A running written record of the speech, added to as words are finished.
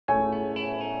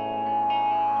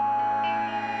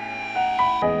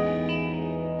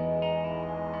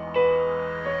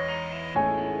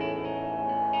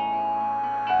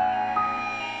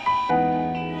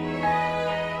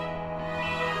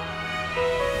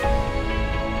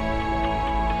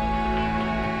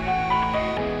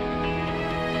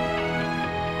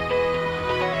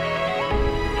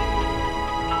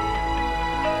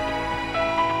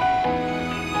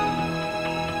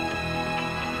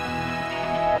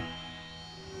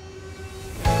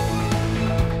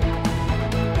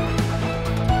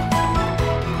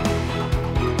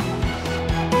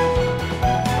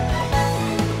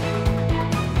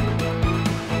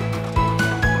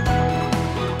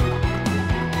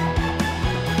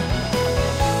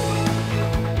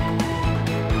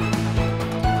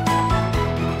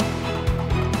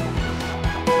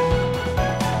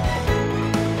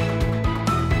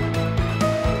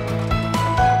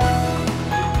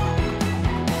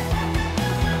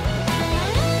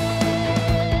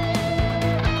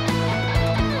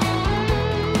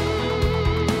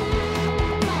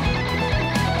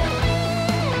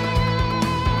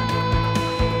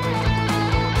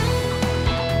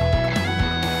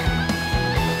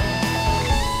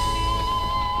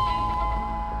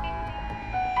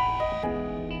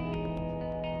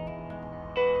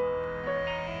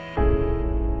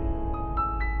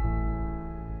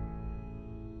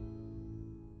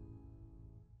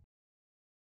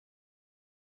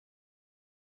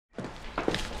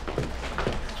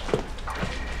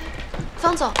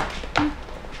方总，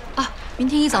明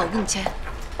天一早我给你签。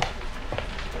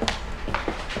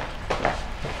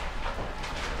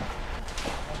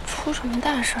出什么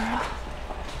大事啊？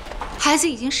孩子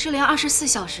已经失联24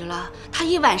小时了，他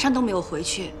一晚上都没有回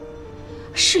去，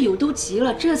室友都急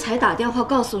了，这才打电话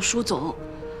告诉舒总。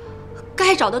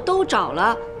该找的都找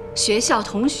了，学校、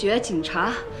同学、警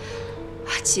察。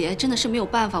姐，真的是没有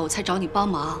办法，我才找你帮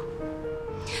忙。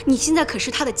你现在可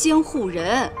是他的监护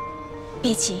人。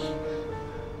别急。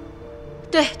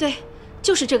对，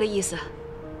就是这个意思。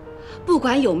不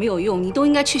管有没有用，你都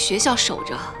应该去学校守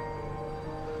着。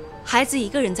孩子一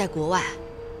个人在国外，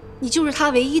你就是他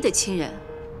唯一的亲人。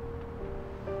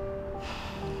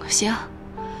行，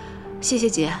谢谢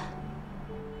姐。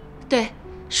对，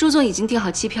舒总已经订好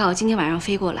机票，今天晚上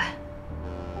飞过来。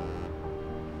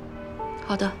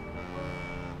好的。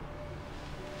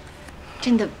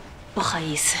真的不好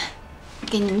意思，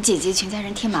给你们姐姐全家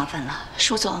人添麻烦了。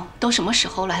舒总都什么时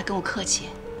候了，还跟我客气？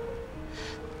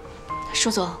舒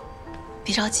总，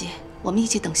别着急，我们一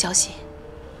起等消息。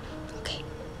OK，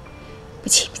 不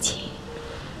急。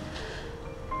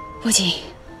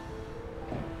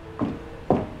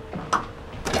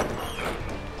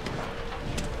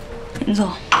林总，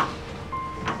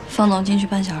方总进去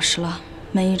半小时了，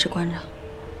门一直关着。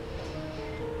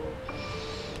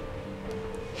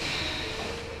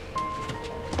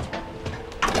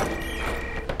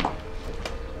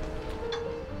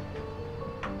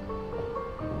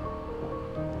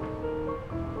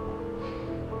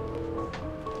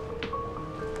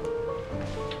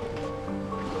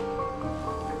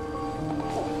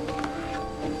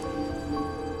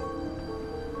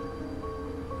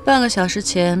半个小时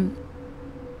前，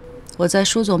我在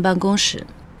舒总办公室，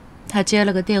他接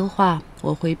了个电话，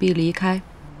我回避离开，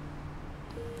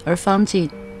而方静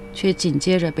却紧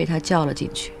接着被他叫了进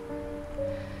去。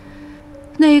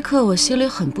那一刻，我心里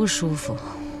很不舒服，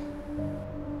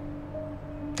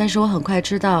但是我很快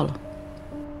知道了，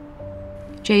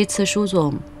这一次舒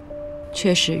总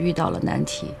确实遇到了难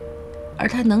题，而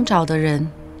他能找的人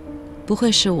不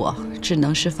会是我，只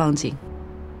能是方静。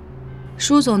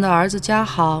舒总的儿子嘉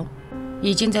豪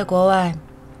已经在国外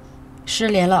失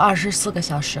联了24个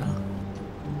小时了。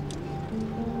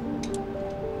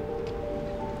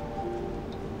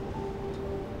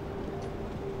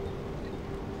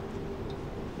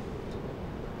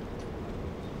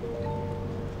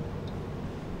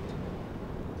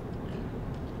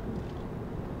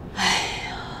哎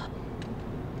呀，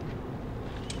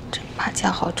真怕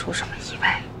嘉豪出什么意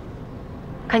外。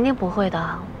肯定不会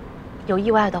的。有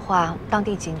意外的话，当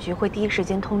地警局会第一时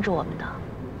间通知我们的。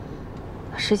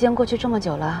时间过去这么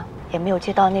久了，也没有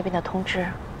接到那边的通知，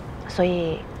所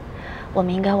以我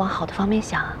们应该往好的方面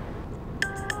想啊。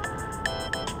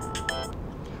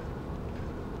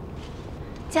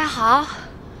嘉豪，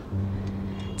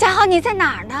你在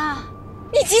哪儿呢？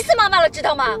你急死妈妈了，知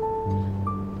道吗？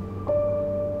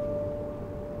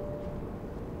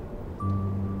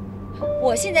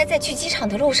我现在在去机场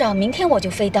的路上，明天我就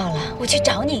飞到了，我去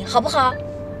找你，好不好？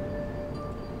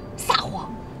撒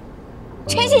谎！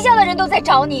全学校的人都在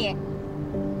找你。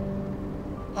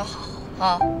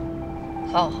好，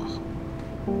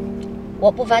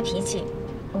我不发脾气，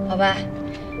好吧？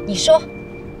你说，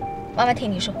妈妈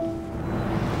听你说。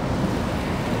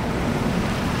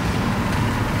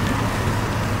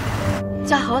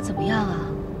嘉豪怎么样啊？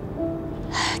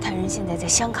他人现在在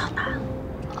香港呢。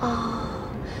哦，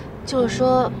就是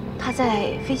说他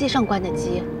在飞机上关的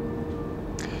机。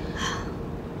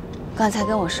刚才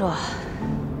跟我说，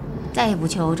再也不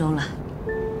去欧洲了，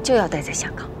就要待在香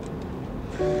港。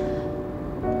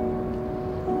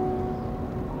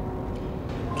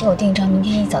给我订一张明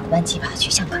天一早的班机吧，去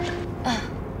香港的。嗯，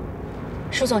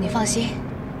舒总你放心，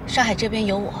上海这边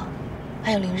有我，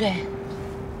还有林睿。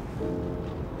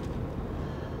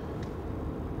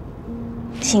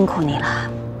辛苦你了，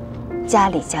家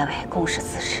里家外公事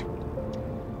私事，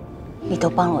你都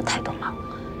帮了我太多忙。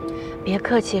别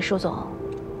客气，舒总。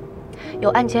有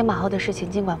鞍前马后的事情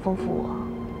尽管吩咐我。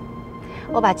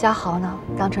我把嘉豪呢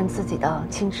当成自己的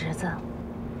亲侄子。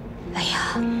哎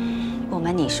呀，不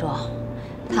瞒你说，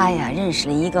他呀认识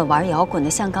了一个玩摇滚的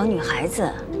香港女孩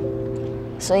子，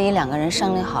所以两个人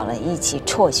商量好了，一起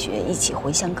辍学，一起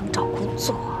回香港找工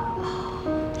作。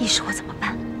你说我怎么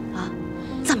办啊？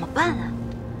怎么办啊？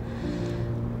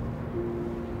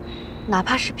哪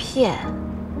怕是骗，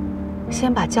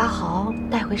先把嘉豪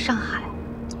带回上海。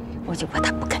我就怕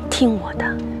他不肯听我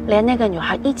的，连那个女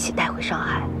孩一起带回上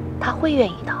海，他会愿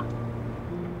意的。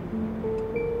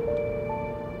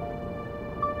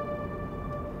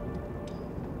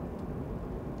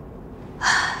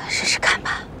试试看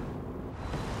吧。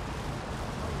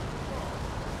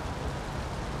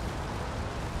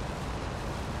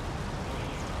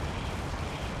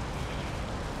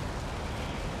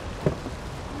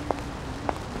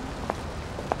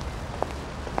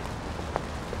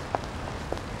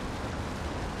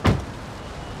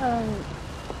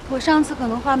我上次可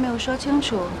能话没有说清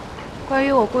楚，关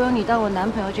于我雇佣你当我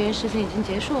男朋友这件事情已经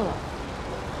结束了，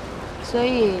所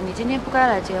以你今天不该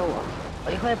来接我，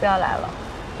我以后也不要来了。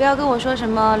不要跟我说什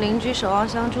么邻居守望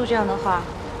相助这样的话，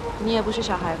你也不是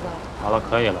小孩子。好了，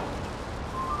可以了，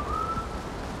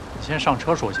你先上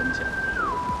车说行不行？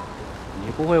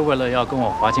你不会为了要跟我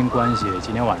划清关系，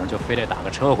今天晚上就非得打个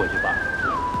车回去吧？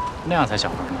那样才小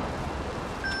孩呢。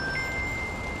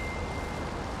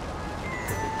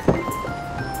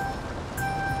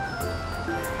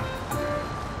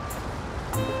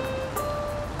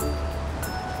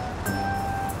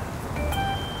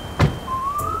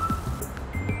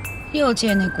又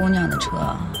借那姑娘的车，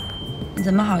你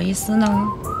怎么好意思呢？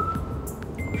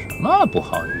什么不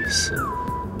好意思？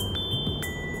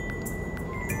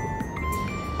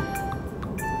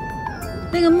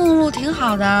那个目录挺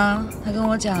好的，他跟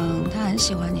我讲他很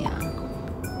喜欢你啊。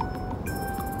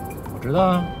我知道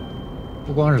啊，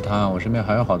不光是他，我身边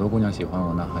还有好多姑娘喜欢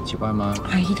我呢，很奇怪吗？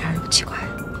啊，一点都不奇怪。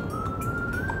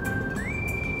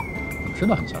我知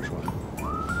道你想说什么。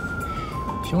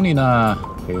兄弟呢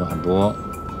可以有很多。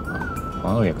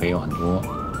朋友也可以有很多，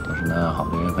但是呢，好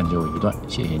的缘分就有一段。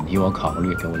谢谢你替我考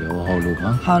虑，给我留个后路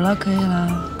啊！好了，可以了。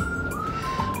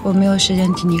我没有时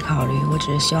间替你考虑，我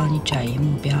只是希望你转移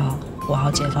目标，我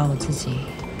好解放我自己。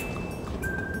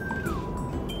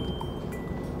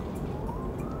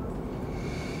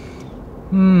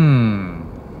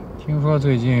听说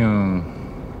最近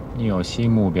你有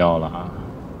新目标了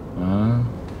啊？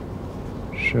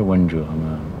是温哲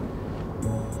吗？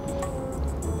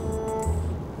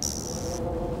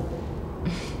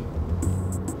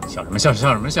笑什么笑？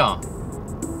笑什么笑？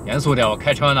严肃点，我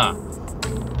开车呢。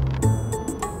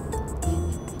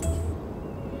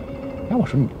哎，我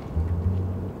说你，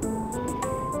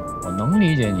我能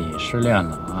理解你失恋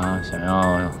了啊，想要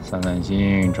散散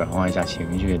心，转换一下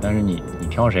情绪，但是你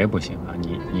挑谁不行啊？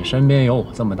你身边有我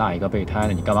这么大一个备胎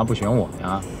的，你干嘛不选我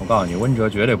呀？我告诉你，温哲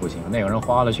绝对不行，那个人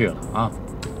花了去了啊。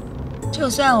就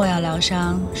算我要疗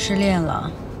伤，失恋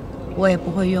了，我也不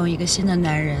会用一个新的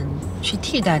男人去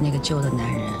替代那个旧的男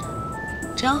人，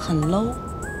这样很 low，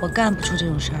 我干不出这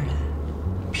种事儿来。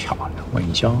漂亮，为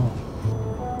你骄傲。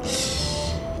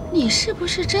你是不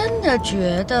是真的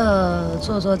觉得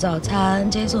做早餐、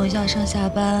接送一下上下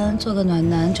班、做个暖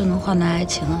男就能换来爱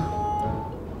情啊？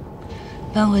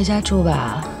搬回家住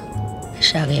吧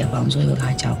，12个月房租有的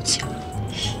还交不起了。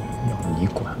要你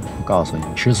管！我告诉你，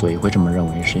之所以会这么认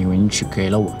为，是因为你只给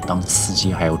了我当司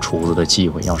机还有厨子的机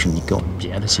会。要是你给我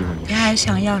别的机会，你还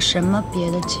想要什么别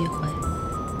的机会？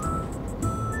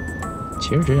其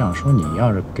实只想说，你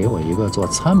要是给我一个做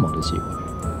参谋的机会。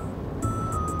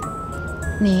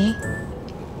你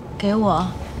给我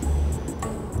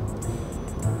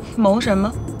谋什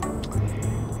么？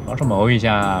主要是谋一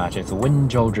下这次温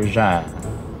州之战，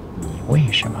你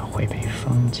为什么会被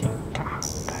方静打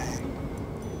败？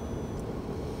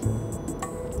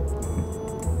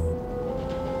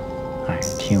爱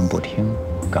听不听，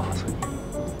我告诉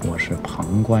你，我是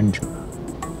旁观者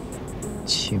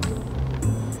清。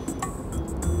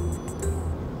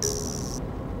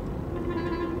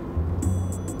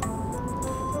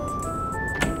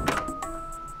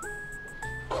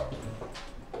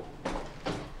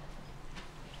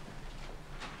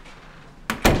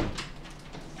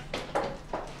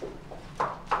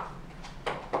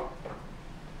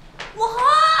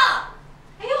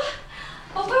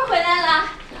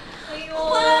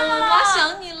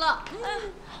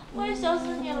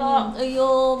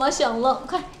想了，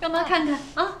快让妈看看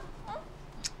啊！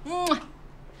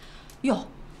哟，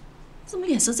怎么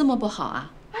脸色这么不好啊？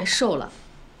还瘦了？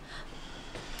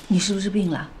你是不是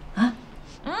病了啊？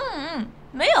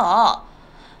没有，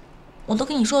我都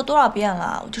跟你说了多少遍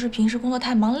了，我就是平时工作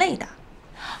太忙累的。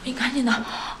你赶紧的，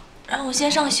让我先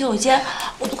上洗手间，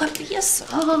我都快憋死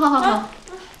了。好。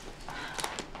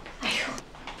哎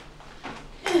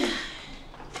呦，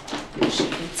又是一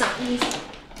堆脏衣服。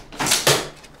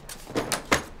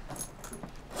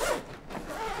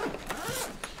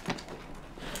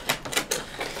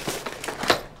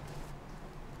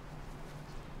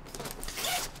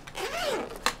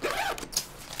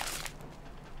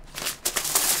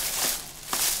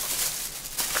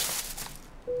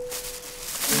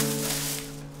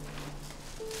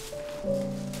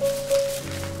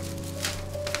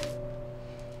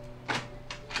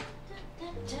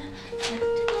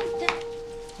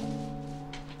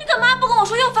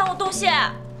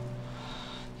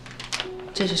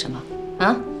这是什么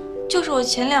啊？就是我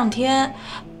前2天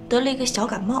得了一个小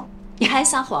感冒。你还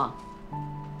撒谎？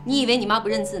你以为你妈不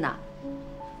认字呢？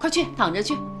快去躺着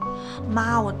去。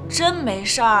妈，我真没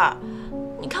事儿。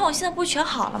你看我现在不是全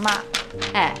好了吗？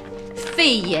哎，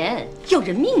肺炎要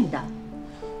人命的，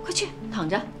快去躺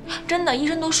着。真的，医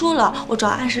生都说了，我只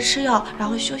要按时吃药，然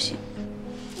后休息。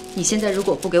你现在如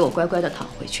果不给我乖乖的躺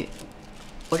回去，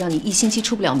我让你1星期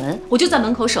出不了门，我就在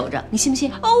门口守着，你信不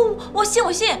信？哦，我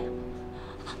信。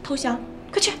投降，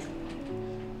快去！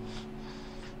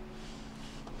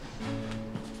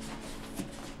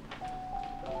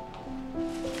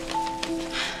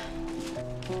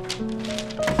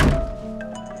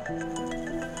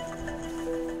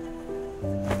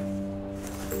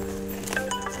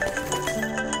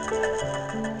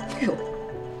哎呦，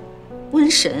瘟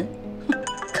神，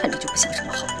看着就不像什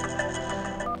么好人。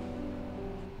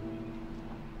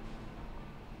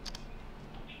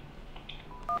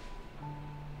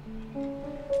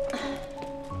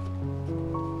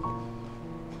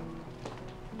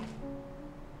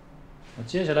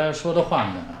接下来要说的话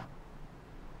呢，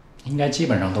应该基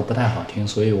本上都不太好听，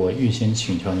所以我预先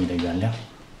请求你的原谅。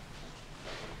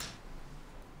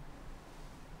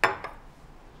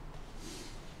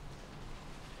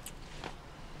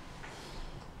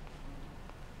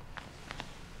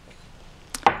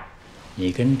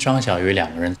你跟张小鱼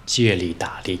2个人借力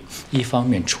打力，一方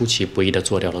面出其不意地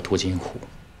做掉了途经虎，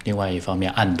另外一方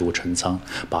面暗度陈仓，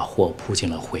把货铺进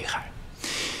了汇海。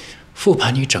复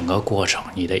盘你整个过程，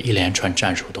你的一连串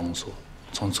战术动作，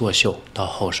从作秀到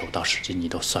后手到实际，你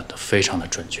都算得非常的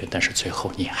准确，但是最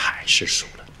后你还是输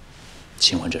了。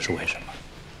请问这是为什么？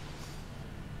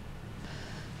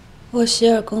我洗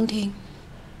耳恭听。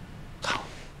好，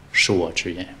恕我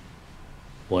直言，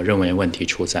我认为问题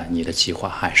出在你的计划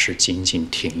还是仅仅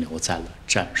停留在了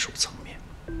战术层面。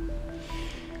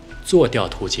做掉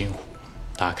途经虎，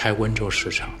打开温州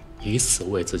市场，以此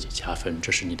为自己加分，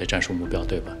这是你的战术目标，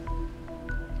对吧？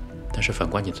但是反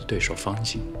观你的对手方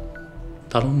静，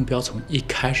他的目标从一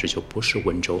开始就不是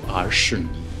温州，而是你。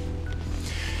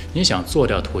你想做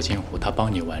掉途经虎，他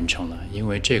帮你完成了，因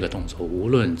为这个动作无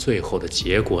论最后的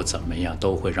结果怎么样，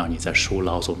都会让你在舒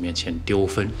老总面前丢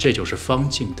分，这就是方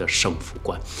静的胜负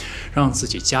观，让自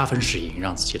己加分是赢，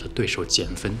让自己的对手减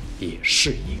分也是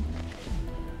赢。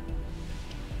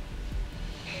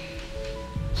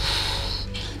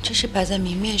这是摆在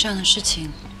明面上的事情。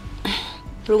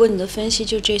如果你的分析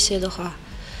就这些的话，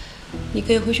你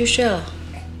可以回去睡了。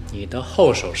你的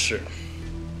后手是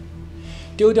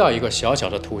丢掉一个小小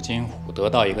的途经虎，得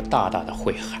到一个大大的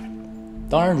汇海。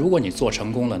当然，如果你做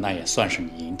成功了，那也算是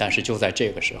你赢。但是就在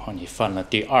这个时候，你犯了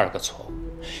第2个错误，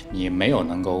你没有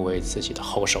能够为自己的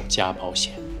后手加保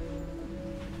险。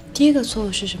第1个错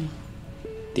误是什么？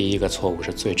第1个错误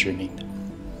是最致命的。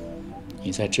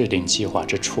你在制定计划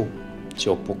之初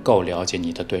就不够了解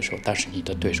你的对手，但是你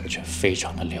的对手却非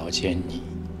常的了解你。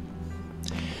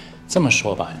这么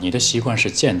说吧，你的习惯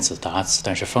是见字打字，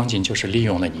但是方静就是利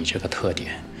用了你这个特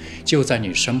点，就在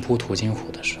你生扑途经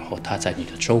虎的时候，他在你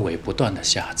的周围不断的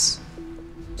下字，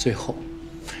最后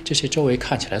这些周围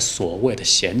看起来所谓的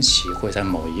贤妻，会在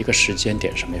某一个时间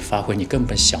点上面发挥你根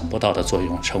本想不到的作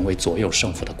用，成为左右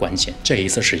胜负的关键。这一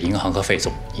次是银行和费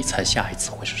总，你猜下一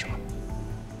次会是什么？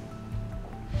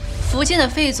福建的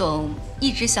费总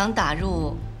一直想打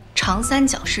入长三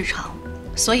角市场，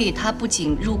所以他不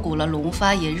仅入股了龙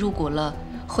发，也入股了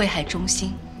汇海中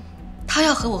心。他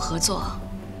要和我合作，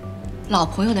老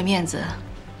朋友的面子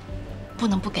不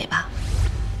能不给吧？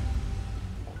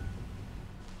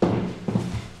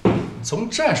从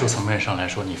战术层面上来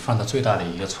说，你犯的最大的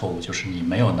一个错误就是你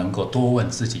没有能够多问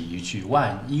自己一句：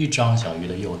万一张小鱼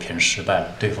的诱骗失败了，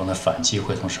对方的反击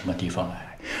会从什么地方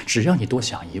来？只要你多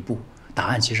想一步，答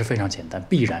案其实非常简单，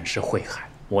必然是汇海。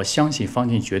我相信方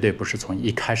静绝对不是从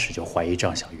一开始就怀疑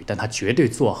张小鱼，但他绝对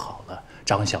做好了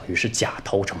张小鱼是假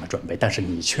投诚的准备，但是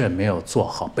你却没有做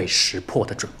好被识破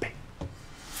的准备。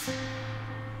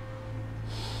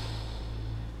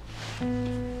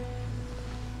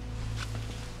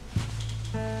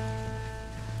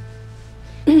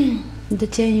你的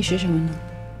建议是什么呢？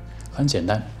很简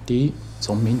单，第一，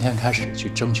从明天开始去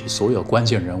争取所有关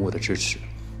键人物的支持，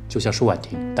就像舒婉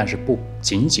婷，但是不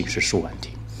仅仅是舒婉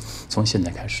婷。从现在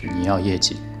开始，你要业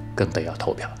绩，更得要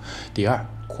投票。第二，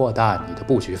扩大你的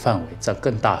布局范围，在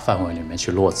更大范围里面去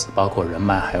落子，包括人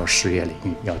脉还有事业领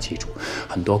域。要记住，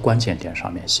很多关键点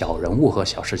上面，小人物和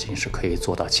小事情是可以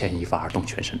做到牵一发而动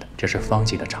全身的，这是方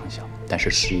静的长项，但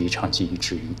是时移长技以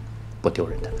制夷，不丢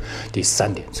人的。第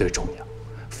三点最重要，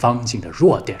方静的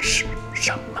弱点是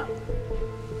什么？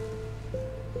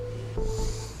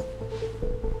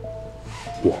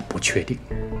我不确定，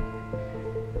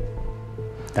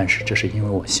但是这是因为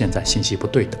我现在信息不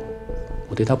对等，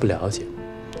我对他不了解。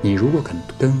你如果肯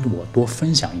跟我多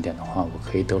分享一点的话，我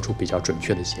可以得出比较准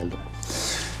确的结论。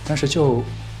但是就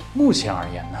目前而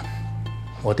言呢，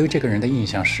我对这个人的印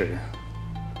象是，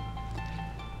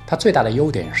他最大的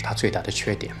优点也是他最大的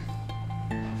缺点，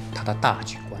他的大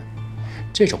局观。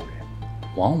这种人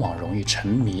往往容易沉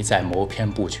迷在谋篇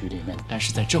布局里面，但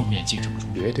是在正面竞争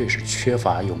中绝对是缺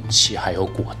乏勇气还有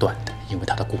果断的，因为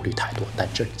他的顾虑太多，但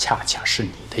这恰恰是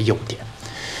你的优点。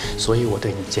所以我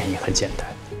对你建议很简单，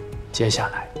接下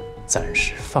来暂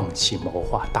时放弃谋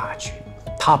划大局，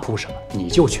他铺什么你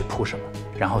就去铺什么，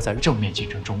然后在正面竞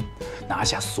争中拿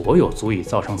下所有足以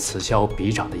造成此消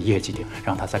彼长的业绩点，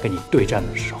让他在跟你对战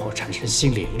的时候产生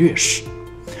心理劣势。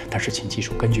但是请记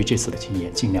住，根据这次的经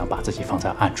验，尽量把自己放在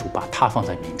暗处，把他放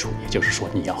在明处，也就是说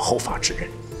你要后发制人。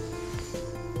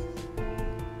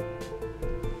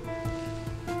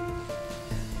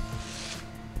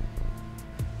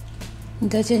你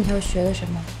在剑桥学的什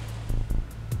么？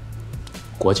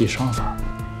国际商法。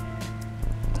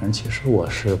但是其实我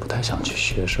是不太想去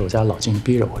学，是我家老金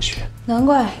逼着我学。难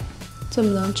怪这么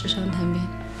能纸上谈兵。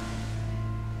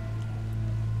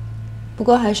不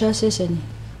过还是要谢谢你。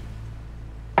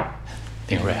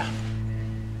林睿啊，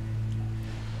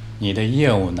你的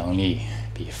业务能力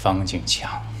比方静强，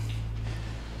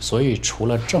所以除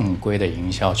了正规的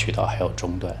营销渠道还有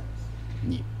终端，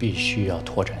你必须要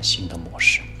拓展新的模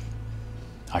式，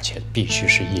而且必须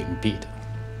是隐蔽的，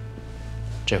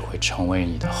这会成为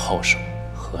你的后手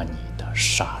和你的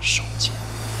杀手锏。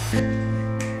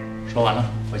说完了，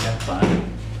回家晚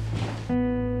安。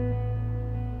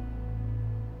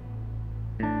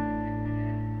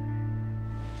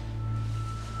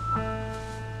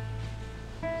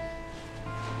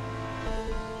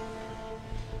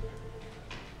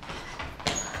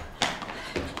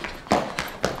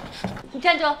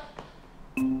站住！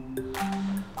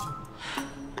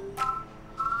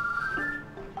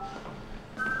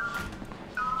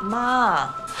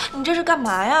妈，你这是干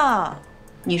嘛呀？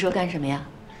你说干什么呀？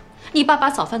你爸把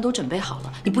早饭都准备好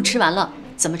了，你不吃完了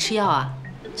怎么吃药啊？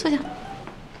坐下。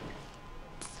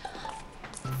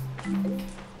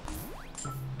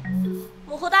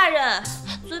母后大人，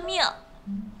遵命。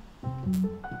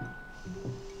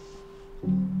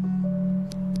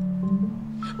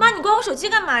妈，你关我手机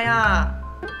干嘛呀？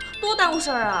多耽误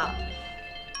事儿啊！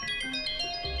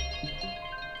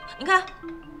你看，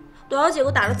朵瑶姐给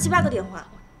我打了7、8个电话。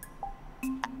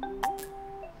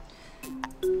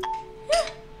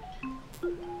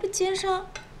这奸商，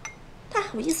他还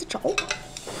好意思找我？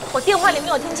我电话里没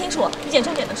有听清楚，你简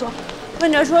重点的说。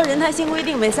问着说，人大新规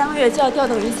定每3个月就要调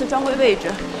动1次专柜位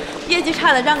置，业绩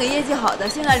差的让给业绩好的，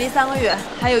现在离3个月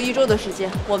还有1周的时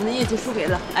间，我们的业绩输给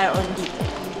了 LND。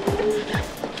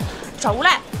找无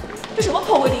赖，这什么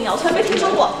破规定呀？我从来没听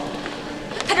说过。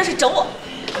他这是整我。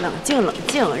冷静冷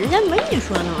静，人家没你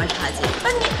说的那么差劲。那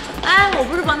你，哎，我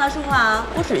不是帮他说话啊，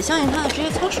我只相信他的职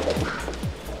业操守。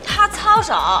他操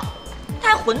守，他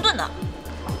还混沌呢。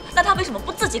那他为什么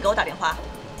不自己给我打电话？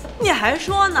你还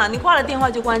说呢？你挂了电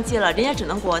话就关机了，人家只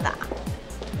能给我打。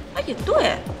哎，也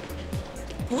对，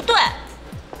不对，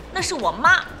那是我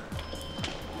妈。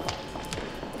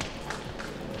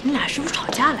你俩是不是吵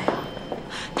架了呀？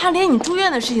他连你住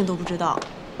院的事情都不知道，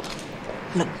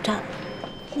冷战。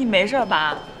你没事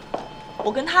吧？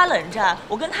我跟他冷战，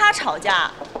我跟他吵架，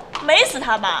美死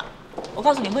他吧！我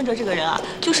告诉你，温哲这个人啊，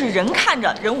就是人看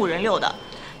着人五人六的，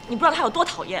你不知道他有多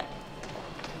讨厌。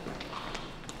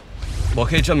我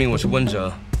可以证明我是温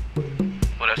哲，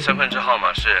我的身份证号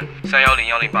码是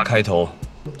310108开头，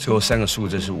最后3个数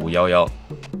字是511。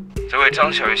这位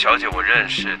张小鱼小姐我认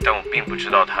识，但我并不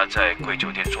知道她在贵酒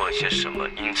店做了些什么，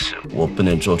因此我不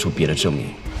能做出别的证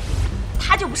明。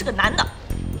他就不是个男的。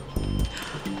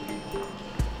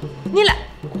你俩，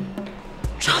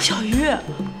张小鱼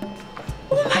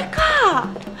 ，Oh my god！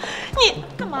 你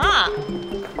干嘛？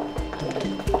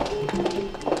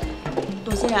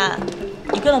董欣然，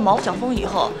你跟了毛小峰以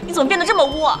后，你怎么变得这么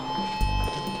污啊？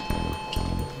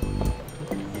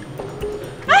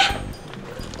哎，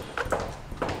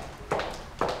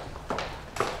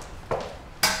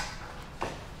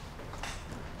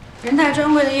人泰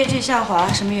专柜的业绩下滑，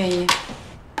什么原因？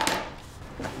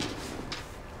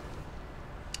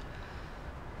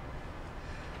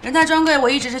人泰专柜我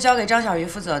一直是交给张小鱼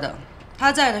负责的，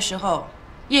他在的时候，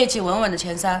业绩稳稳的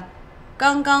前3，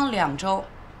刚刚2周，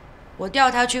我调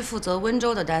他去负责温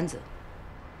州的单子，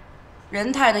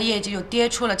人泰的业绩就跌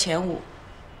出了前5。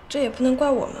这也不能怪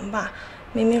我们吧？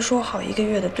明明说好1个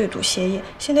月的对赌协议，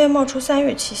现在又冒出3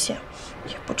月期限，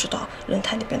也不知道人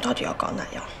泰那边到底要搞哪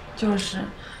样。就是，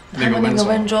他们那个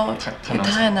温州也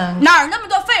太难。哪儿那么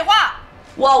多废话？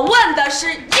我问的是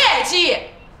业绩。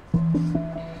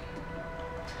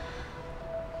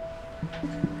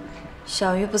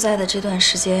小鱼不在的这段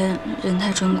时间，人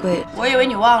泰专柜，我以为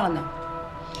你忘了呢。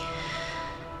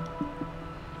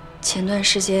前段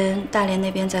时间大连那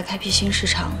边在开辟新市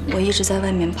场，我一直在外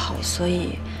面跑，所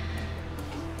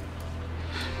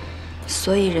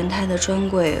以人泰的专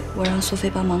柜我让苏菲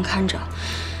帮忙看着，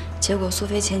结果苏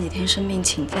菲前几天生病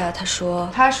请假，她说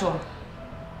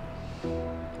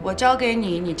我交给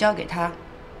你，你交给他。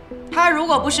他如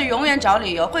果不是永远找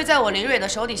理由，会在我林睿的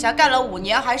手底下干了5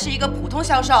年，还是一个普通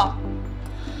销售。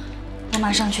我马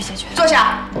上去解决。坐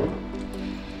下。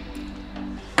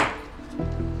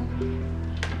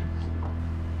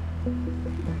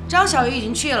张小鱼已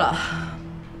经去了，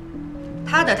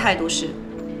他的态度是，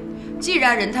既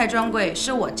然人泰专柜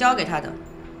是我交给他的，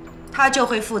他就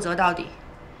会负责到底。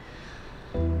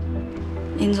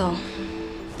林总，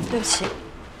对不起。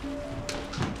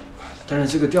但是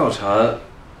这个调查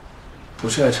不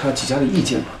是还差几家的意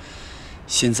见吗？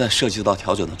现在涉及到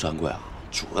调整的专柜啊，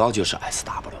主要就是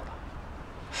SW 了。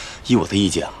依我的意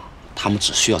见啊，他们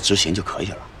只需要执行就可以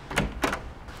了。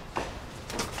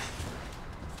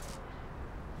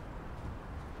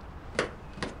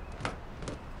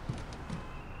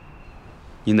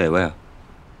你哪位啊？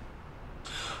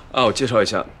啊，我介绍一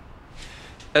下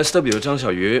 ，SW 的张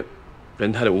小鱼，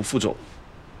人泰的吴副总。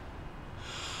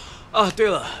啊，对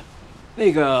了，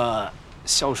那个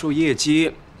销售业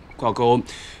绩挂钩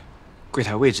柜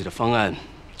台位置的方案，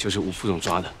就是吴副总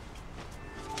抓的。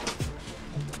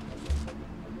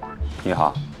你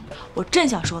好，我正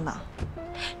想说呢，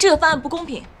这个方案不公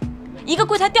平，一个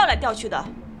柜台调来调去的，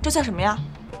这算什么呀？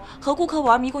和顾客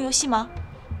玩迷宫游戏吗？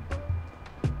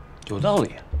有道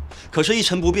理，可是一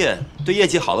成不变，对业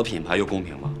绩好的品牌又公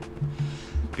平吗？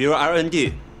比如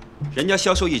RND， 人家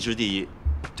销售一直第一，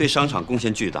对商场贡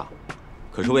献巨大，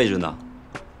可是位置呢，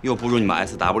又不如你们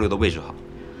SW 的位置好。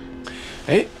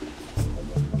哎，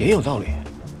也有道理。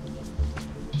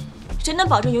谁能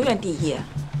保证永远第一？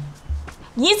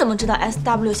你怎么知道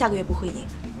SW 下个月不会赢？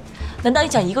难道你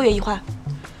想1个月1换？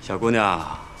小姑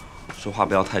娘，说话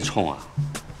不要太冲啊！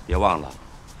别忘了，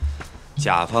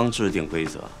甲方制定规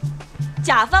则。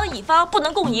甲方乙方不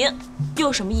能共赢，又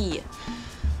有什么意义？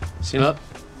行了，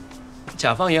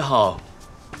甲方也好，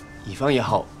乙方也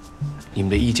好，你们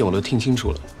的意见我都听清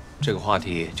楚了，这个话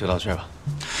题就到这儿吧。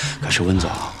可是温总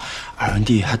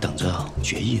，R&D 还等着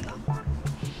决议呢。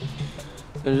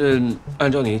但是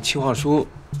按照你企划书，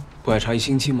不还差1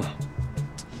星期吗？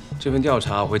这份调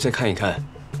查我会再看一看，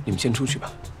你们先出去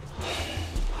吧。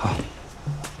好，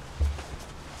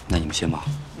那你们先忙。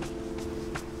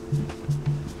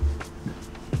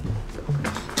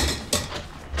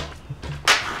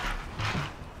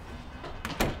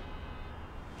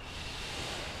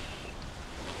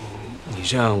你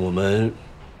这样，我们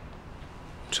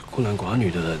这孤男寡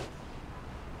女的，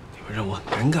你会让我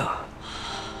很尴尬。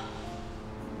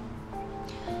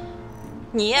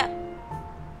你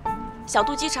小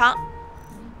肚鸡肠，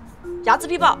睚眦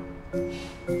必报。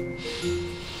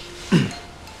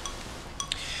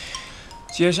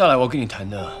接下来我跟你谈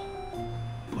的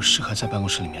不适合在办公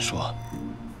室里面说。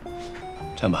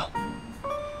这样吧，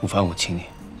午饭我请你。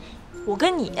我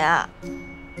跟你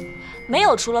没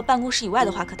有除了办公室以外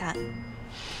的话可谈。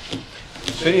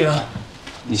随你啊，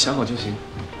你想好就行。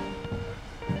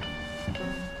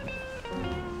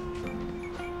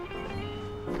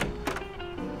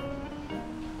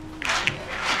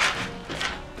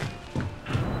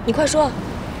你快说，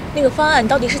那个方案你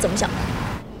到底是怎么想的？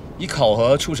以考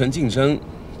核促成竞争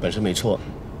本身没错，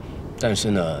但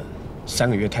是呢，3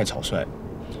个月太草率。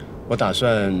我打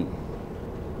算，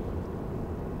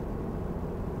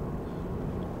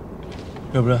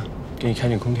要不然给你开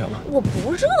点空调吧。我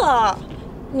不热，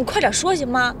你快点说行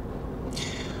吗？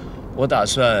我打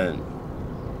算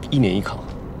1年1考。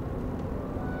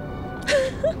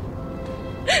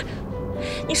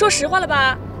你说实话了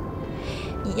吧？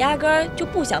你压根儿就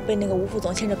不想被那个吴副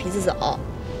总牵着鼻子走。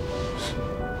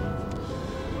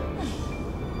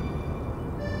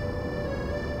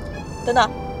等等，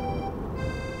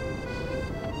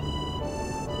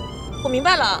我明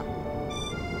白了，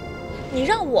你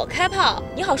让我开炮，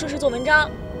你好顺势做文章。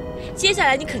接下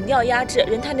来你肯定要压制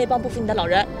人太那帮不服你的老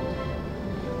人，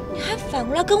你还反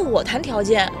过来跟我谈条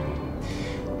件。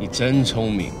你真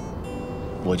聪明，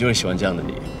我就是喜欢这样的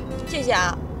你。谢谢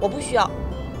啊，我不需要。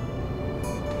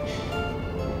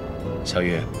小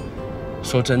月，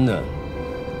说真的，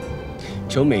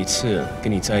只有每次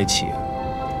跟你在一起，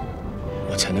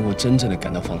我才能够真正的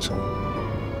感到放松。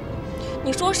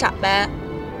你说我傻呗？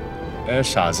哎，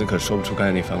傻子可说不出刚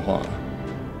才那番话。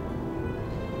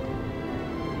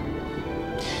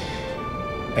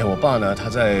哎，我爸呢，他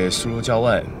在苏州郊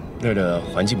外，那儿的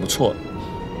环境不错。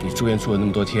你住院住了那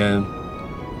么多天，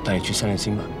带你去散散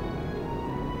心吧。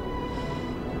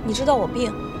你知道我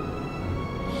病，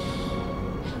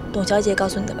董小姐告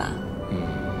诉你的吧？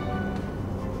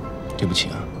对不起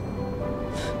啊。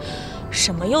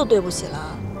什么又对不起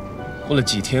了？过了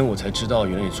几天我才知道，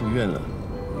原来你住院了。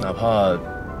哪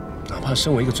怕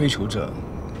身为一个追求者，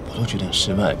我都觉得很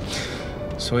失败。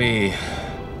所以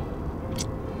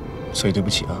对不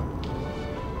起啊。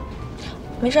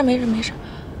没事没事没事。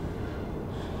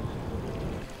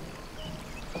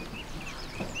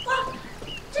哇，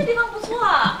这地方不错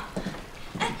啊！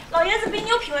哎，老爷子比你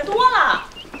有品味多了。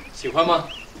喜欢吗？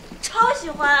超喜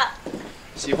欢。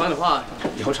喜欢的话，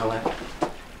以后常来。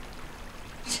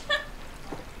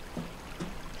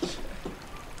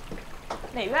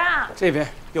哪边啊？这边，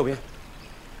右边。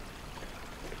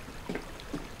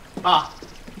爸，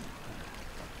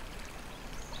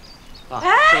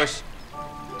这个是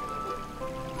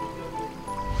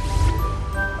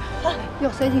药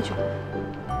塞进去。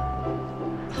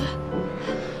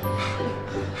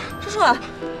叔叔。啊，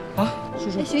叔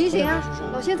叔。醒一醒啊，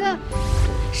老先生。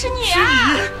是你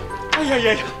啊！哎呀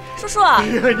呀呀！叔叔。哎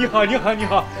呀，你好，你好，你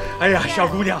好！哎呀，小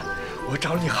姑娘，我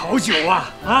找你好久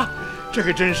啊！啊，这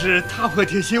可真是踏破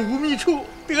铁鞋无觅处，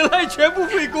得来全不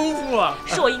费工夫啊！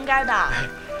是我应该的。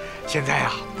现在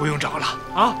啊，不用找了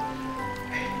啊！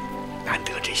难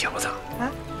得这小子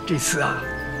啊，这次啊，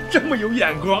这么有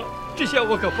眼光，这下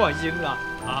我可放心了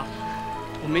啊！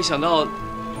我没想到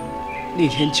那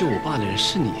天救我爸的人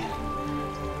是你。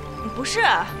不是，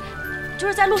就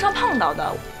是在路上碰到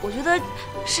的。我觉得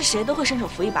是谁都会伸手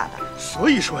扶一把的。所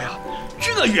以说呀，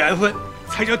这缘分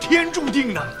才叫天注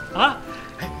定呢！啊，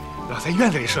哎，老在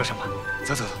院子里说什么？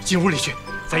走走走，进屋里去，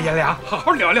咱爷俩好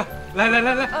好聊聊。来来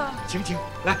来来，请请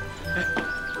来。哎，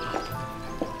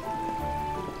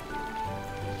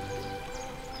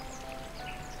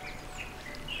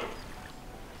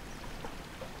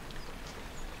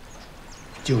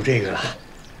就这个了，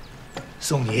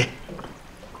送你。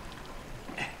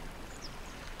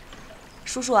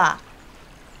叔叔啊，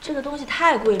这个东西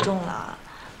太贵重了，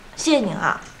谢谢您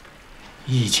啊。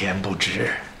一钱不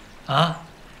值，啊，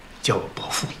叫我伯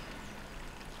父。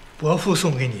伯父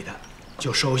送给你的，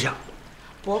就收下。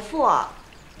伯父，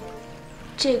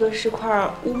这个是块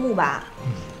乌木吧？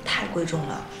太贵重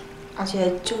了，而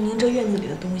且就您这院子里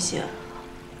的东西，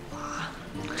哇，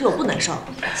这我不能收，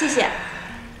谢谢。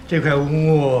这块乌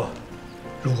木，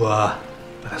如果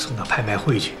把它送到拍卖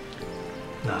会去，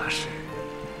那是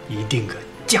一定可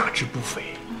价值不菲。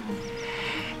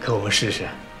可我们试试，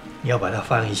你要把它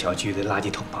放一小区的垃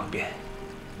圾桶旁边，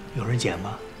有人捡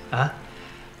吗？啊，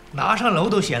拿上楼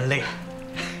都嫌累。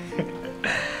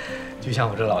就像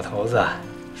我这老头子啊，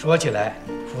说起来，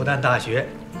复旦大学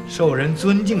受人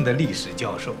尊敬的历史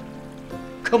教授，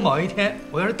可某一天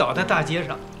我要是倒在大街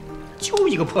上，就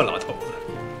一个破老头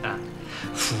子啊，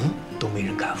扶都没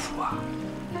人敢扶啊。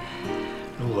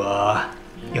如果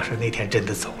要是那天真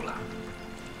的走了，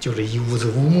就这一屋子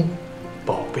乌木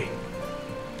宝贝，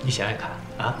你想想看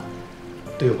啊，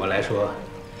对我来说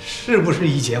是不是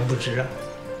以前不知啊？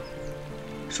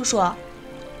叔叔，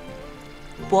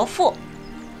伯父，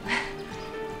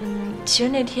其实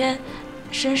那天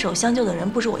伸手相救的人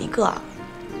不止我一个，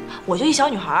我就一小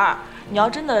女孩，你要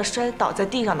真的摔倒在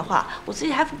地上的话，我自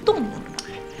己还扶不动你呢。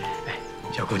哎，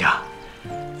小姑娘，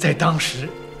在当时，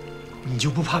你就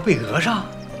不怕被讹上？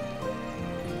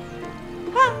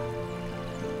不怕。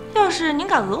要是您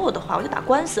敢讹我的话，我就打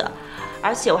官司，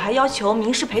而且我还要求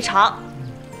民事赔偿。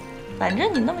反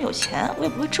正你那么有钱，我也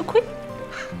不会吃亏。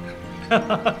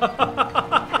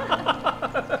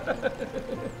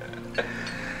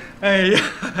哎呀，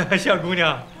小姑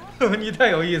娘，你太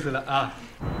有意思了啊！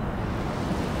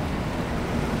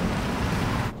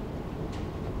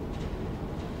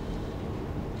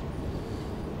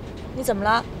你怎么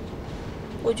了？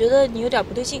我觉得你有点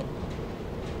不对劲。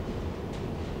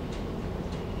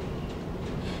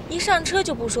一上车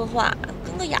就不说话，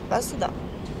跟个哑巴似的。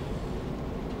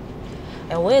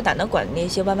哎，我也懒得管那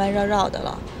些弯弯绕绕的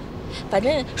了。反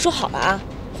正说好了啊，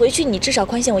回去你至少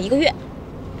宽限我1个月，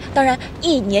当然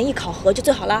1年一考核就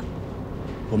最好啦。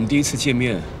我们第一次见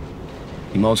面，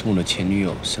你冒充我的前女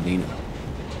友 Selina。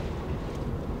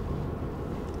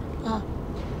啊，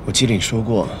我记得你说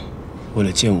过，为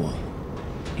了见我，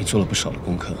你做了不少的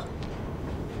功课。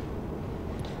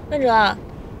温哲，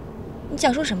你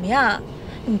想说什么呀？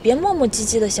你别磨磨唧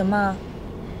唧的行吗？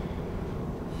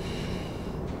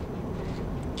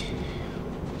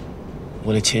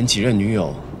我的前几任女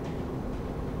友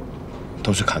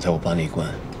都是卡在我爸那一关，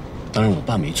当然我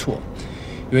爸没错，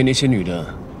因为那些女的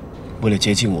为了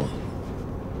接近我，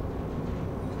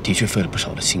的确费了不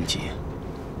少的心机。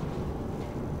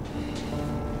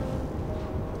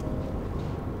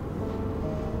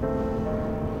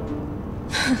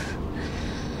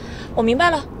我明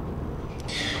白了。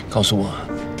告诉我。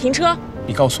停车。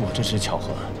你告诉我这只是巧合。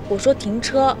我说停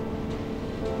车。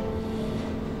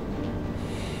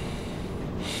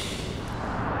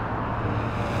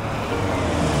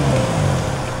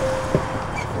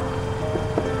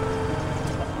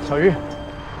小鱼，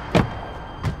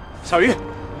小鱼，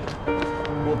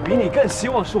我比你更希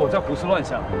望是我在胡思乱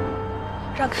想。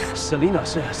让开。Selina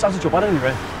是，上次酒吧那个女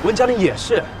人，文佳玲也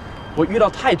是，我遇到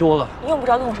太多了。你用不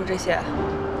着跟我说这些。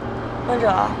温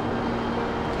哲，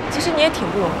其实你也挺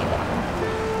不容易的。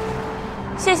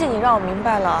谢谢你让我明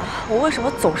白了我为什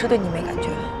么总是对你没感觉，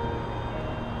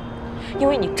因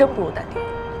为你真不如淡定。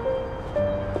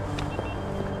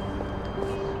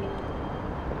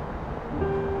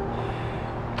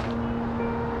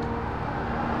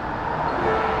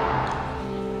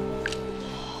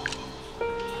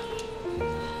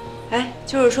哎，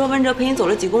就是说温哲陪你走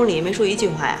了几公里，没说一句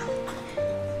话呀？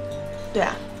对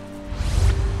啊。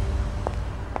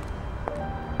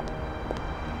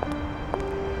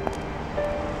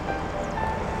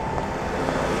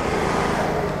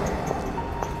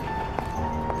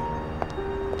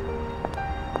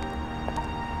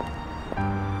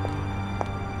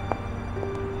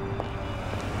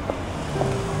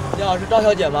你好，是张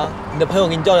小姐吗？你的朋友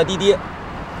给你叫的滴滴。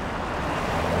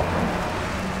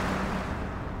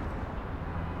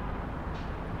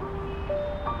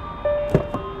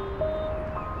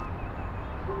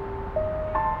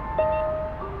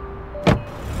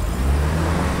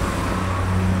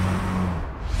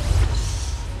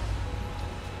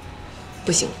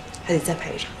不行，还得再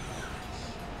拍一场。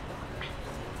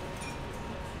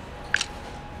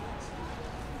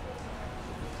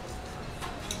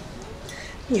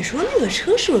你说那个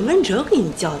车是不是温哲给你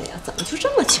叫的呀？怎么就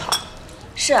这么巧？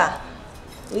是啊，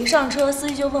我一上车，司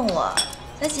机就问我：“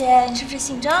小姐，你是不是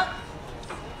姓张？”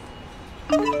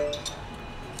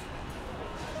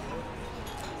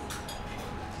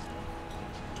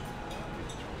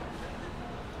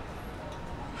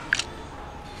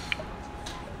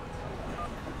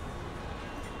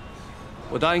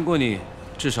我答应过你，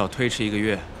至少推迟1个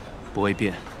月，不会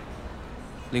变。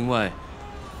另外，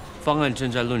方案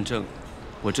正在论证，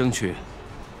我争取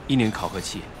1年考核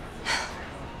期。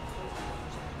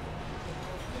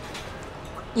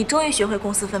你终于学会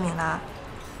公私分明了。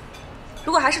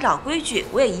如果还是老规矩，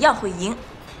我也一样会赢。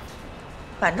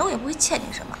反正我也不会欠你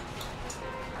什么。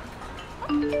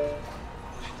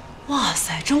哇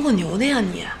塞，真够牛的呀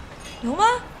你！牛吗？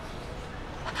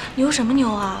牛什么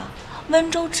牛啊？温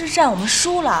州之战我们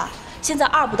输了，现在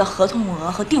2部的合同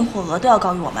额和订货额都要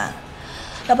高于我们。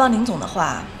要帮林总的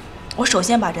话，我首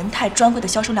先把仁泰专柜的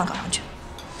销售量搞上去。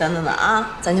等等的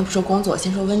啊，咱先不说工作，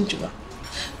先说温哲。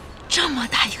这么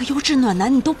大一个优质暖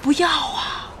男你都不要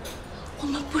啊？我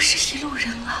们不是一路人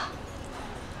啊，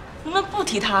能不能不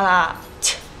提他了？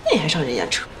切，那你还上人家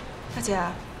车？大姐，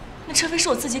那车费是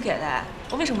我自己给的，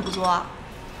我为什么不坐啊？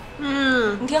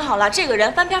你听好了，这个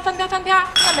人翻篇，听到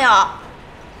没有？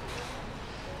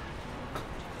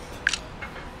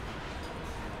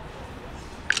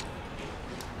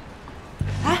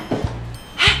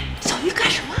小鱼干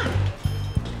什么？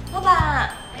老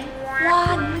板，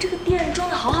哇，你们这个店装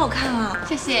的好好看啊！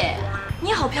谢谢。你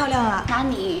也好漂亮啊！哪有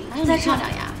你漂亮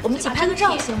呀？我们一起拍个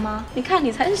照行吗？你看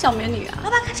你才是小美女啊！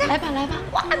老板看这，来吧。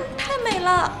哇，你太美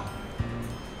了，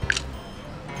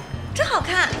真好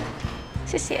看。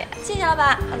谢谢老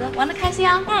板。好的，玩得开心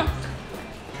啊。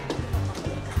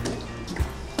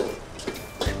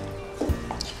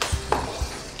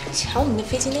瞧你那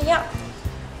飞机那样，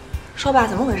说吧，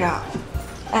怎么回事？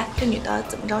哎，这女的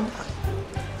怎么着你了？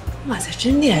哇塞，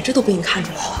真厉害，这都被你看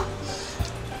出来了。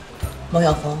毛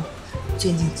晓峰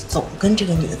最近总跟这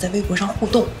个女的在微博上互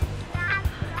动，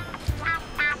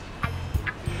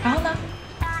然后呢？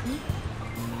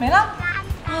没了？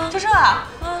就这？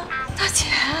大姐，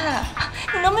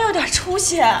你能不能有点出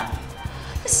息？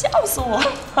笑死我了！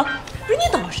不是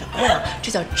你懂什么呀？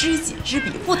这叫知己知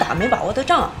彼，不打没把握的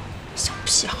仗，小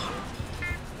屁孩。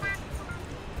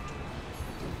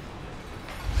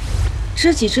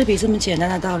知己知彼这么简单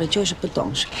的道理，就是不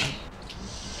懂是吧？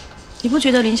你不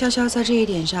觉得林潇潇在这一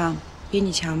点上比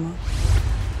你强吗？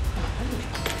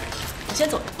我先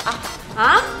走了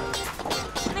啊！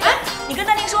那个，你跟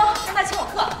丹妮说，让她请我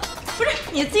客。不是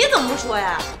你自己怎么不说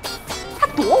呀？她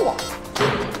躲我。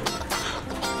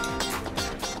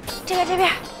这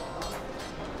边。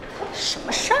什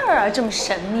么事儿啊？这么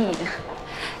神秘？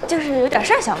就是有点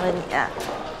事儿想问你。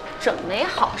准没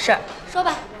好事儿，说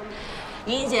吧。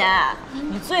莹姐，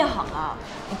你最好了，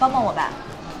你帮帮我呗。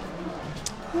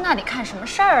那得看什么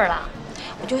事儿了。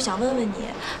我就想问问你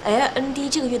 ，LND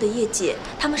这个月的业绩，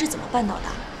他们是怎么办到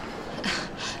的？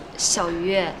小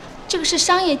鱼，这个是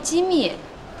商业机密，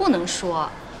不能说。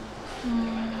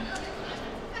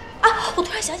我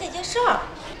突然想起一件事儿。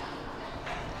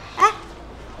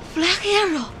Black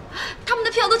Arrow， 他们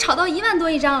的票都炒到1万多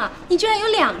一张了，你居然有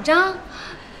2张，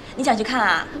你想去看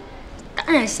啊？当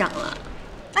然想了。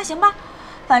那行吧，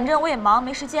反正我也忙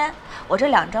没时间，我这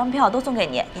2张票都送给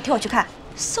你，你替我去看。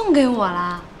送给我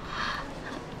啦？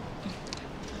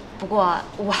不过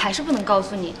我还是不能告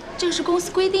诉你，这个是公司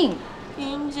规定。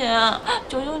莹姐，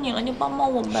求求你了，你帮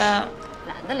帮我呗。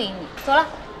懒得理你，走了。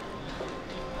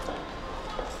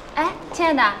哎，亲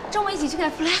爱的，中午一起去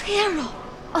看 Black Arrow。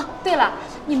哦，对了，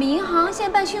你们银行现在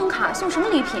办信用卡送什么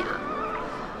礼品啊？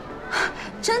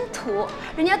真土，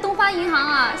人家东发银行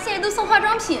啊，现在都送化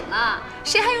妆品了，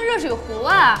谁还用热水壶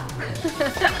啊？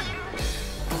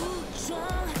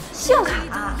信用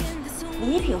卡、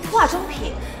礼品、化妆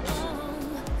品，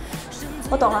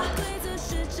我懂了。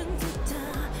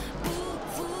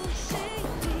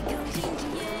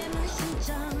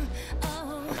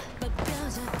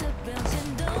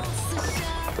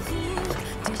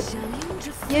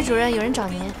叶主任，有人找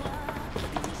您。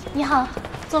你好，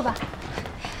坐吧。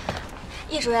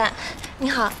叶主任，你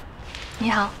好。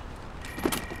你好。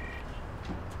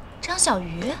张小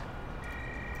鱼？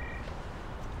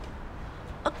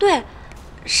哦，对，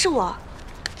是我。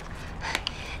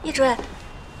叶主任，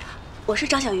我是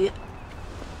张小鱼。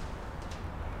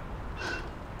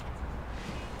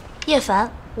叶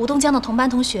凡，吴东江的同班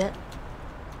同学。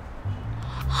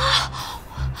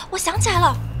我想起来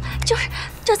了，就是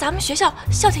咱们学校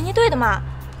校田径队的嘛。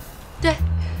对，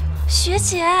学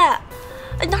姐，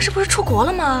你当时不是出国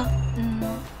了吗？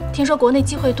听说国内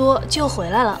机会多，就又回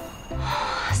来了。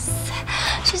哇塞，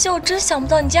学姐，我真想不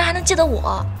到你竟然还能记得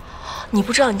我。你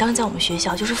不知道，你当时在我们学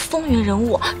校就是风云人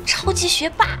物，超级学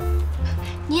霸。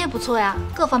你也不错呀，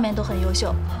各方面都很优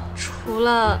秀，除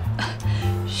了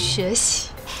学习。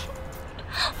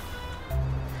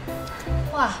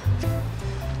哇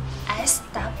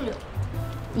 ，SW，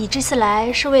 你这次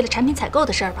来是为了产品采购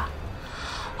的事儿吧？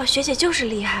哇，学姐就是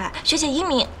厉害，学姐英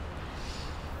明。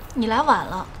你来晚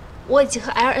了，我已经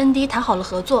和 LND 谈好了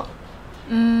合作。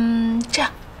这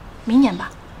样，明年吧，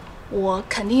我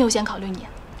肯定优先考虑你。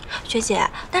学姐，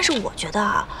但是我觉得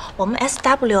啊，我们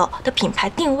SW 的品牌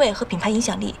定位和品牌影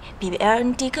响力比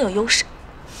LND 更有优势。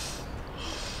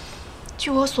据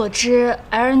我所知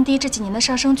 ，LND 这几年的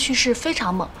上升趋势非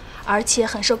常猛，而且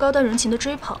很受高端人群的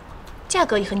追捧，价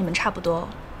格也和你们差不多。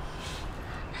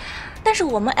但是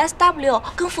我们 SW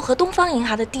更符合东方银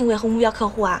行的定位和目标客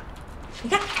户啊。你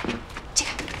看，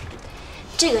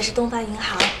这个是东方银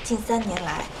行近3年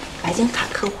来白金卡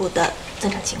客户的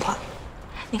增长情况。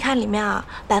你看里面啊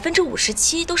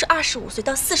，57%都是25岁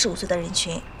到45岁的人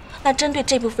群。那针对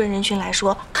这部分人群来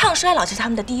说，抗衰老就是他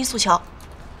们的第一诉求。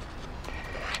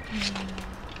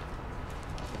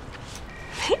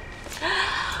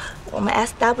我们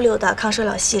SW 的抗衰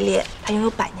老系列，它拥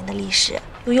有100年的历史，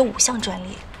拥有5项专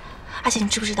利。而且你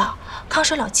知不知道，抗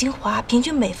衰老精华平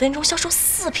均每分钟销售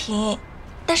4瓶，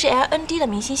但是 LND 的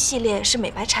明星系列是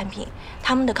美白产品，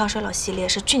他们的抗衰老系列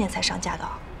是去年才上架的。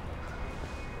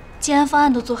既然方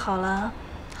案都做好了，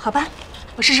好吧，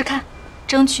我试试看，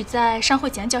争取在商会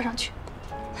前交上去。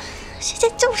学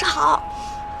姐就是好。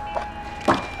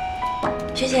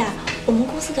学姐，我们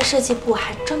公司的设计部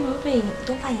还专门为你们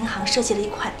东方银行设计了一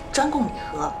款专供礼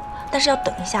盒，但是要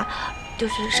等一下，就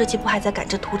是设计部还在赶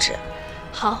这图纸。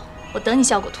好，我等你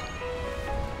效果图。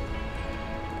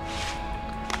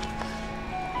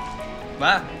喂，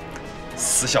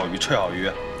死小鱼，臭小鱼，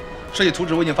设计图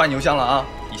纸我已经发你邮箱了啊！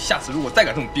你下次如果再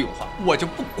敢这么逼我的话，我就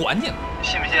不管你了，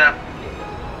信不信？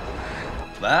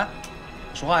喂，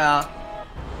说话呀！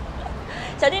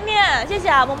小丁丁，谢谢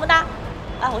啊，么么哒。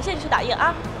啊，我现在就去打印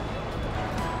啊。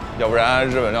要不然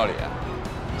日本料理？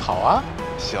好啊，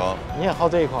行。你也好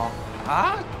这一口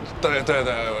啊？对，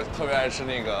我特别爱吃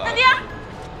那个。大丁。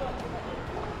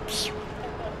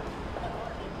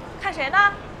看谁呢？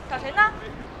找谁呢？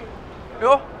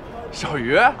哟，小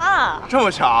鱼啊，这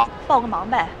么巧？帮我个忙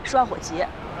呗，10万火急。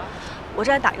我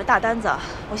这还打一个大单子，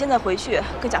我现在回去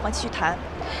跟甲方继续谈，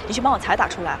你去帮我财打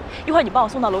出来，一会儿你帮我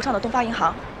送到楼上的东发银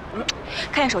行。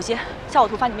看见手机，效果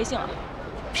图发你微信了。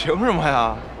凭什么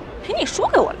呀？凭你说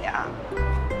给我的呀。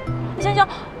行，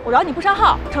我饶你不删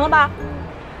号，成了吧？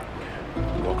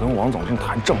我跟王总正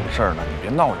谈正事呢，你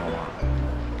别闹行吗？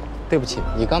对不起，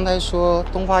你刚才说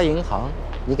东发银行，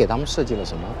你给他们设计了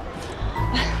什么？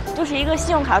就是一个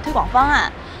信用卡的推广方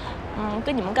案，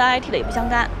跟你们干 IT 的也不相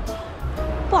干。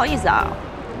不好意思啊，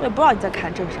我也不知道你在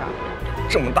谈正事儿。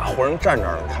这么大活人站这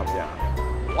儿了，看不见？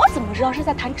我怎么知道是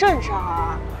在谈正事儿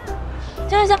啊？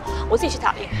行，我自己去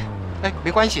打印。哎，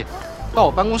没关系，到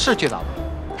我办公室去打吧。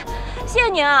谢谢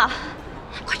您啊，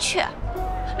快去。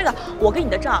那个，我给你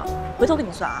的账回头给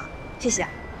你算啊，谢谢。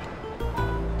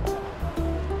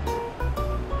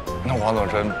那王总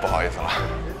真不好意思了。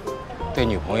对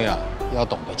女朋友啊，要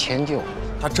懂得迁就。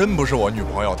她真不是我女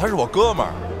朋友，她是我哥们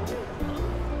儿。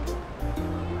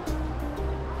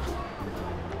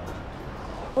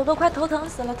我都快头疼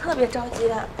死了，特别着急，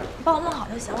你帮我弄好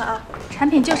就行了啊。产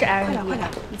品就是 LND， 快点，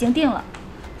已经定了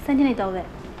，3天内到位，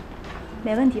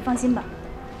没问题，放心吧。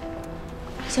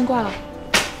先挂了。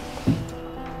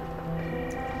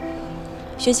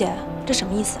学姐，这什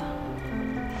么意思啊？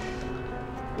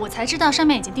我才知道上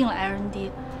面已经定了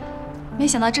LND， 没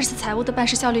想到这次财务的办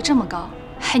事效率这么高，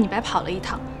害你白跑了一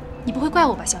趟。你不会怪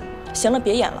我吧，小雨？行了，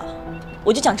别演了，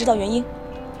我就想知道原因。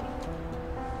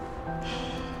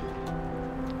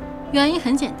原因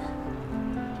很简单，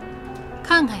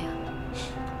看看呀，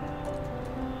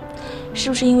是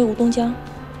不是因为吴东江？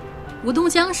吴东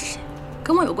江是谁？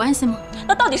跟我有关系吗？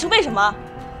那到底是为什么？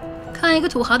看一个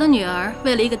土豪的女儿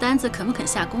为了一个单子肯不肯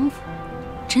下功夫，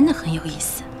真的很有意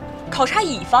思。考察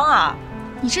乙方啊！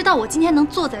你知道我今天能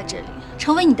坐在这里，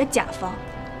成为你的甲方，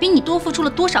比你多付出了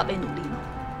多少倍努力吗？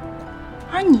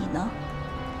而你呢，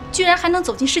居然还能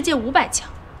走进世界500强，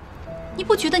你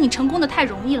不觉得你成功的太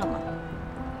容易了吗？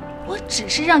我只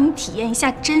是让你体验一下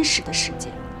真实的世界。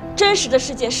真实的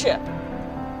世界是，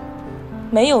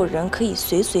没有人可以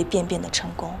随随便便的成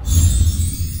功。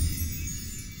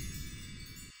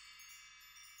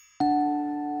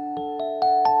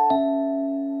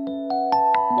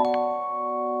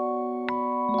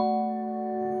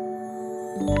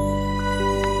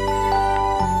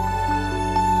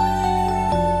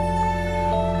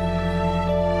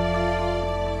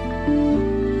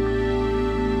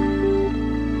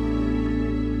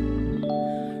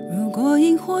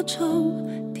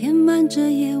虫填满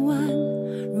这夜晚，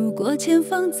如果前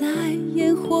方在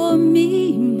烟火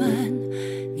弥漫，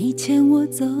你牵我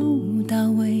走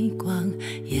到微光，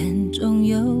眼中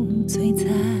有璀璨。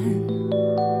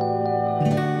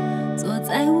坐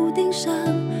在屋顶上，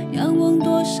仰望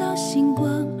多少星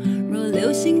光，若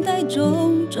流星带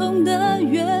重重的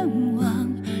愿望，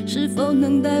是否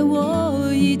能带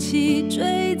我一起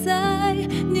追在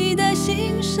你的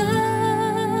心上？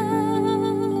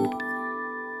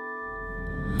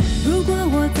如果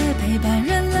我在陪伴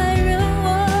人来人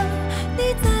往，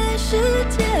你在世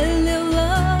界流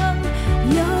浪，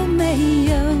有没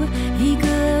有一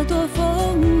个多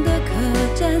风的客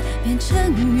栈，变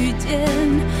成遇见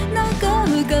那个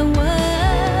港湾？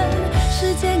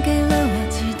时间给了我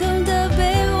悸动的臂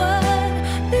弯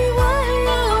与温柔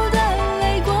的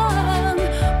泪光，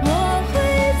我会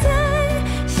在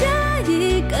下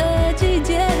一个季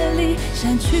节里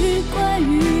删去关于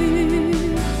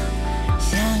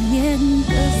念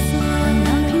的酸，那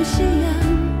片夕阳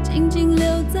静静留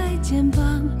在肩膀，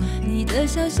你的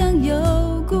笑像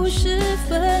有故事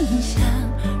分享，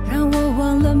让我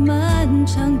忘了满漫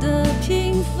长的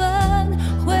平凡，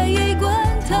回忆滚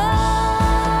烫。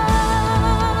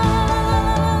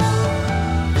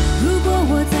如果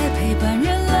我在陪伴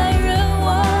人来人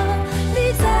往，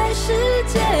你在世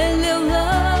界流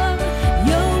浪，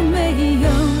有没有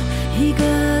一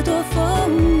个多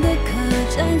风的客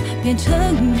栈变成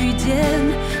遇见？